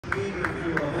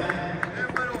pay-per-view event.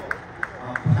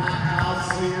 A packed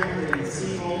house here in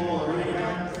T-Mobile Arena.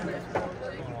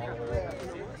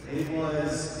 It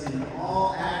was an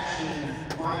all-action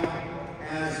fight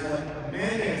as what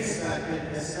many expected,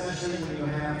 especially when you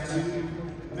have two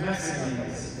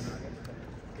Mexicans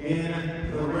in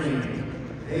the ring.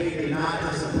 They did not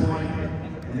disappoint,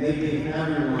 and they gave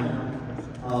everyone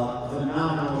a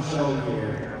phenomenal show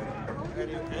here.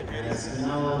 As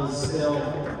Canelo is still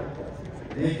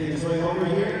making his way over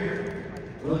here,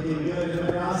 looking good in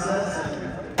the process.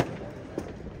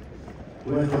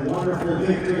 With a wonderful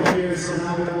victory here, so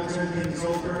now we will turn things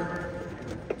over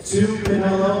to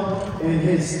Canelo and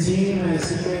his team as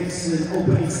he makes an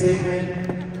opening statement.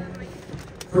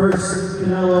 First,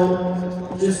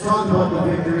 Canelo, just talk about the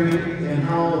victory and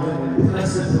how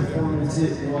impressive performance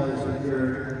it was with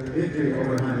your victory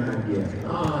over Jaime Munguia.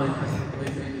 I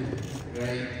feel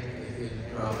great. I feel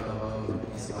proud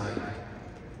about this fight.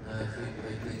 I think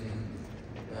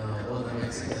all the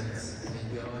Mexicans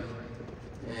enjoy,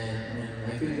 and I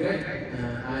feel great.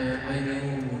 I knew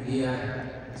Munguia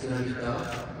is gonna be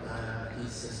tough.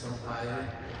 He's a strong fighter.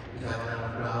 He got a lot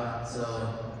of crowd, so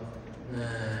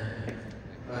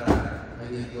but I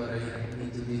did what I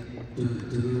need to win.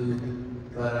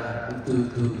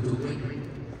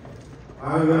 All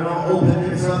right, we're going to open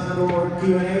things up for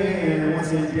Q&A, and once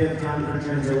again, if you have time for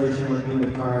translation, with me,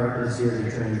 the car is here to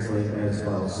translate as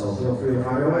well, so feel free to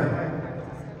fire away.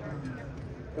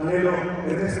 Canelo,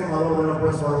 eres tomador de una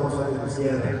puesta a los años de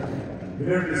cierre.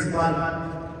 Primero principal,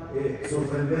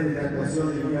 sorprendente actuación,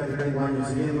 diría que tengo años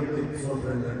siguiéndote,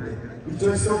 sorprendente.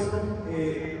 Dicho esto,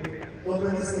 tú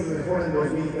aprendiste mejor en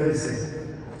 2013.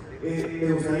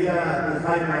 Me gustaría que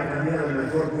Jaime aprendiera la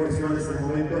mejor versión en este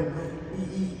momento. Y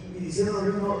diciendo lo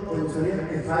mismo, te gustaría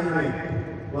que Jaime,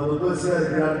 cuando tú decidas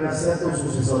retirarte, sea tu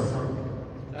sucesor.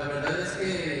 La verdad es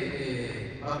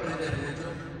que va a aprender mucho.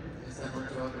 Esta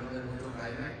noche va a aprender mucho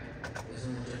Jaime. Es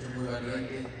un muchacho muy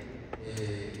valiente,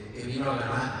 que vino a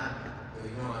ganar. Hay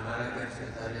que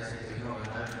respetar eso, que vino a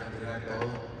ganar, a entregar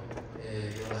todo.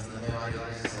 Lo lastimé varias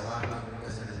veces abajo, nunca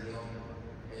se rindió.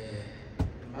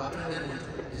 Va a aprender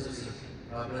mucho, eso sí,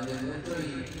 va a aprender mucho y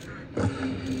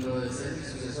lo de ser mi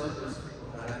sucesor, pues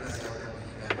ojalá que sea otro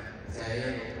mexicano, sea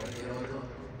él o cualquier otro,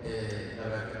 la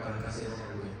verdad que para mí ha sido un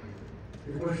orgullo.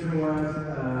 The question was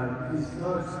his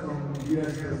thoughts on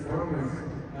U.S. performance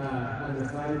and the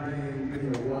fight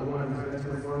being, what one of his best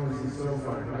performances so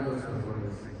far, Canelo's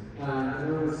performance.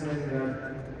 Canelo was saying that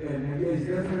Munguia is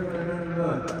definitely going to learn a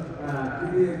lot. He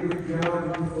did a good job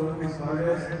with Luis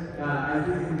Vargas. I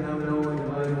think he now knows the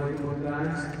body multiple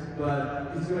times,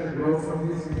 but he's going to grow from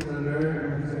this, he's going to learn,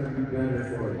 and he's going to be better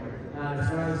for it. And as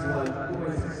far as who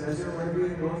my successor might be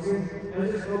in boxing, I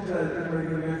just hope that it might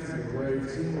be Mexico, where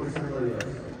it's him or somebody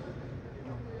else.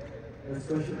 Next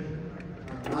question?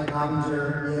 Mike Hoppinger,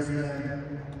 ESPN.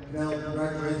 Canelo,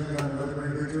 congratulations on another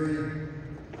great victory.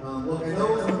 Look, I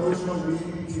know it's an emotional week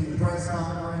between the press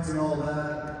conference and all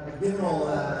that. But given all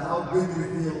that, how good do you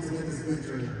feel to get this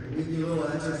victory? Give you a little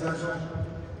extra special?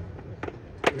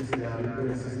 No,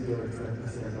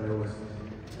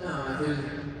 I feel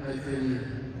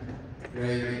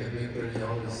great with the victory,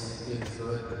 always feels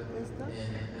good,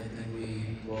 and I think we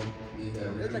both did a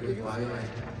really good fight.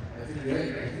 I feel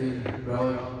great, I feel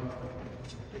proud,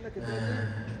 and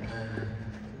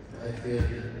I feel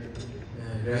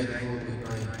grateful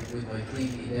with my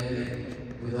team, Delhi,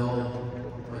 with all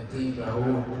my team,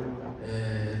 Raul,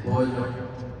 Pollo,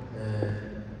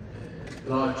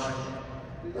 Clutch,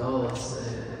 todos,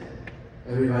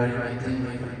 everybody in my team.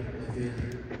 I feel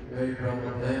very proud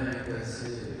of them because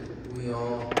we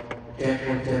all,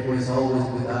 Checo is always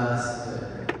with us,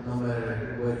 no matter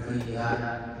where he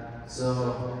at. So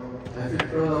I feel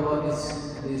proud about this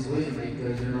win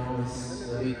because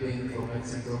it's a big win for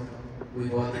Mexico. We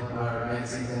both are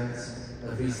Mexicans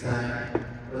for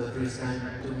the first time,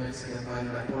 two Mexican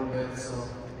fighting like four belts, so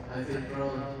I feel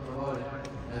proud about it.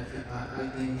 I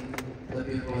think the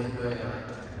people enjoy it.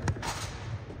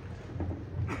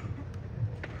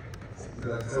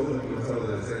 Seguro que no salgo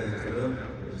de ser en español,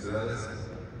 felicidades.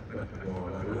 Como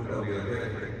la pregunta obligatoria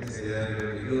que sería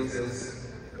entonces,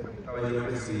 caballero,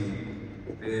 que si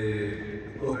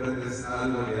tú aprendes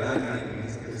algo de alguien y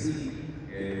dices que sí,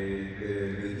 que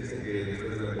me dijiste que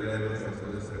después de la pelea de los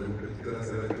españoles te pregunto, quisiera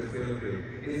saber qué fue lo que,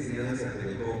 qué enseñanza te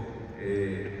dejó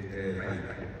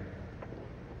Jaime.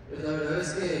 Pues la verdad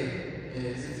es que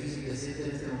es difícil decirte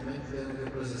en este momento, tengo que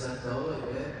procesar todo y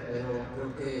ver, pero creo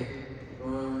que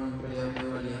fue un peleador muy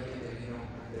valiente que vino a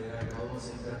entregar todo,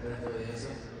 siempre aprendo de eso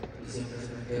y siempre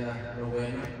se me queda lo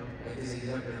bueno, hay que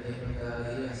seguir aprendiendo cada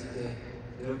día, así que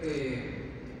creo que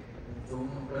fue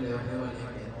un peleador muy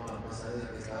valiente, ¿no?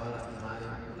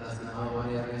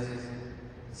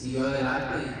 siguió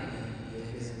adelante y hay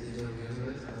que sentirse orgulloso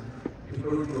de eso. Y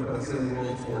por último, para hacer un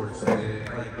World Sports, I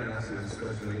can ask you this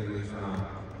question in English.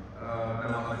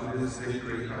 Now, after this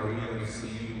victory, are we going to see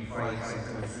you fight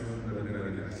sometime soon?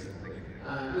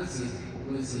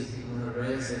 We'll see. I'm going to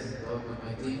rest and talk with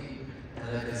my team. And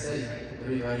like I said,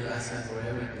 everybody asking for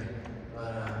everything.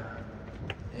 But,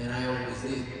 and I always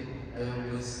did. I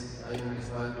always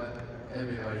fight with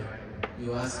everybody.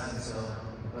 You asking, so.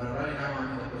 But right now,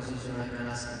 I'm in a position I can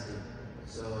ask him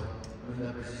to. So, I'm in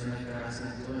that position I can ask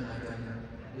him to, and I can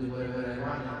do whatever I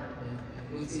want. And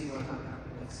we'll see what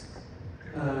happens.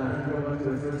 Go back to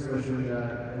the first question that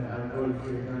our colleague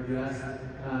here asked.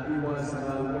 It was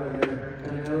about whether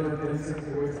Canelo can take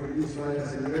away from each fight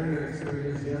as a learning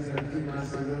experience. He has to keep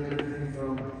us and learn everything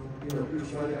from each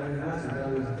fight that he has, and that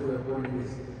was the point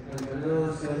is. And Canelo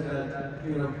said that, I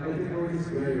think always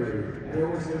bravery. I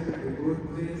always look at the good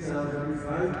things out of every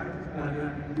fight, and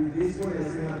with this one I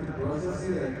still have to process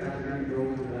it. I can't really go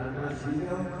into that much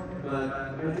detail, but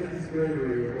I think it's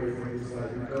bravery away from this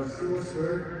fight because he was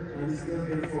hurt and he still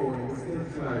came forward, he still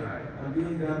tried. And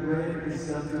being that way is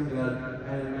something that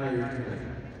I admire tonight.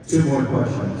 Two more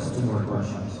questions.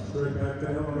 Straight back,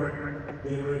 Canelo,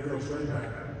 getting ready to go straight back,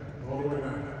 all the way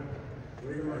back.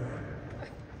 Wait a minute.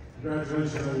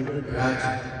 Congratulations on your victory.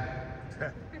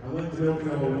 I'd like to know,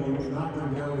 Canelo, when you knocked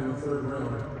him down in the third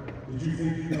round, did you think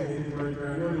you could hit him right there?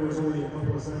 I know there was only a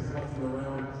couple of seconds left in the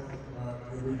round.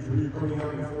 Were you coming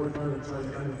out in the fourth round and trying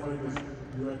to end the fight because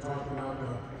you had talked about the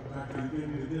fact that you've been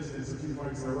in the distance a few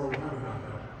fights in a row without a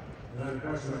knockout? And I had a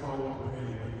question to follow up with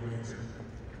Eddie when you answered.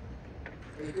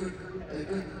 A good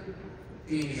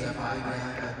finish a fight. I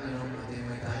take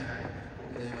my time.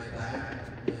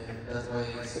 That's why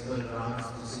it's 12 rounds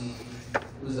to see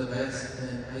who's the best.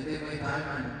 And I take my time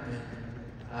and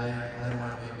I don't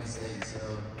want to make mistakes. So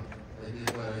I did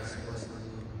what I was supposed to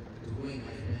do to win.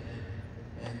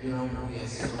 And Munguia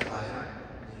is so tired.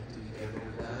 I need to be careful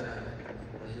with that. And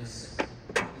I just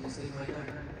take my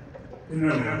time. I'd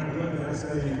like to ask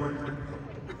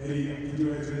Eddie, did you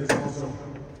answer this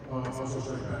also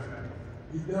straight back?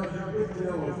 You've with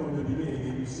Canelo from the beginning,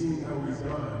 and you've seen how he's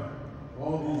done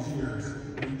all these years.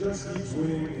 He just keeps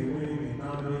winning and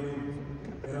dominating.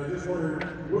 And I just wonder,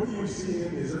 what do you see in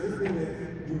him? Is there anything that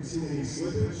you've seen any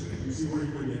slippage? Do you see where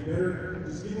he can get better?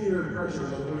 Just give me your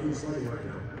impressions on the way he's fighting right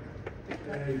now.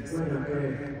 Bueno, que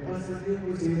pasa el tiempo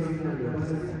y sigue dominando,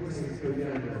 pasa el tiempo y sigue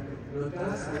peleando.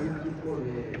 ¿Notas algún tipo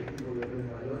de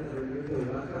resbalón, de rendimiento de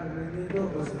baja rendimiento?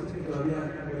 ¿O sentís que todavía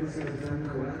parece que están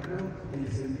mejorando y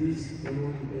te sentís en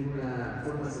una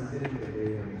forma ascendente,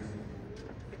 digamos?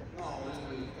 No,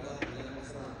 cada pelea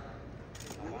muestra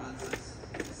avances.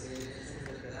 Es un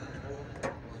veterano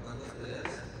con tantas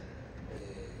peleas.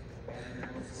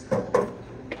 No sé si un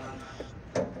par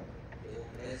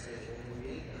muy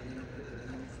bien. También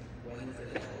tenemos buenos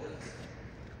peleadores.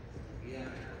 Ya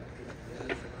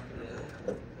les han peleado,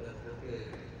 pero creo que el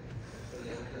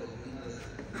peleador que domina desde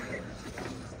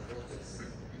hasta noches.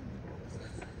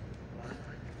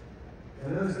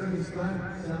 Canelo still is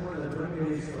someone that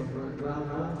dominates from round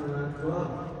 1 to round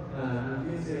 12.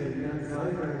 He's a young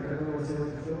fighter, and Canelo was able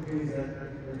to showcase that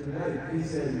tonight.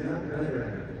 He's a young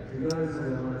veteran, regardless of the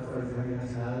amount of fights that he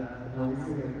has had, and we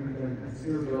feel like we can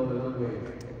still go a long way.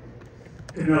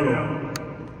 Canelo,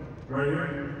 right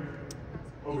here,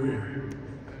 over here.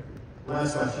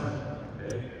 Last question.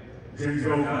 James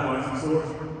Gold from License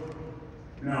Source.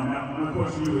 Now, my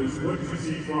question to you is, what did you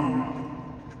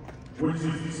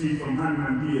see from Jaime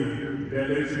Munguia that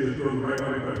led you to throw the right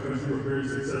uppercut because you were very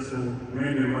successful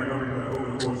landing the right uppercut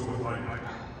over the course of the fight?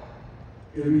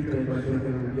 ¿Qué viste del partido de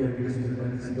Munguia que es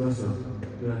tan exitoso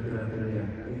durante la pelea?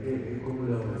 ¿Cómo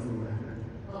lo figura?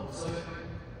 No,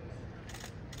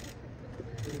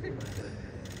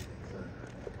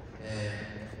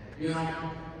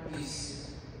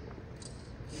 pues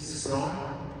he's strong,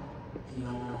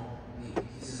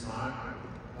 he's smart,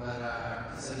 but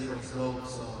he's a little slow,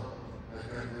 so I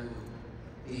can do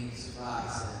things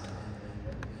fast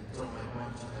and throw my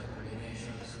punch and my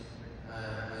combinations. I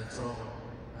throw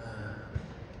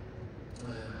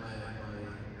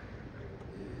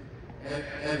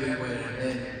everywhere, and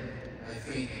then I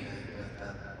think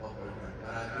that uppercut.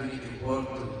 But we need to work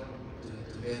to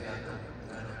get that kind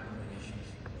of combinations.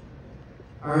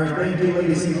 All right, thank you,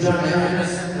 ladies and gentlemen. I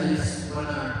just want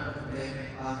to thank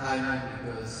Jaime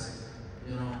because,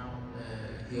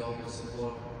 he always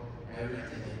support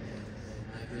everything, and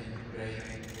I've been great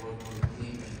working with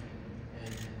him,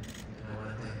 and I want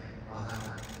to thank Jaime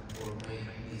for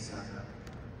making this happen.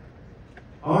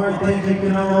 All right, thank you,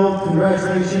 Canelo.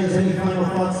 Congratulations. Any final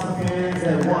thoughts to fans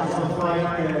that watch the fight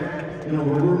that,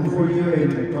 we're rooting for you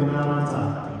and coming out on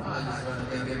top?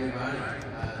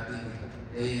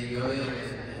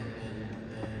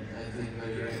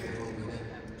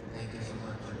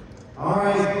 All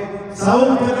right,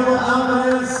 Saul Canelo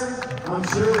Alvarez. I'm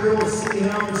sure we will see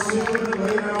him soon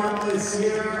later on this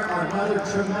year. Another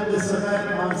tremendous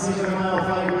event on Cinco de Mayo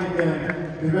fight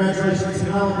weekend. Congratulations,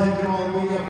 Canelo. Thank you all, media.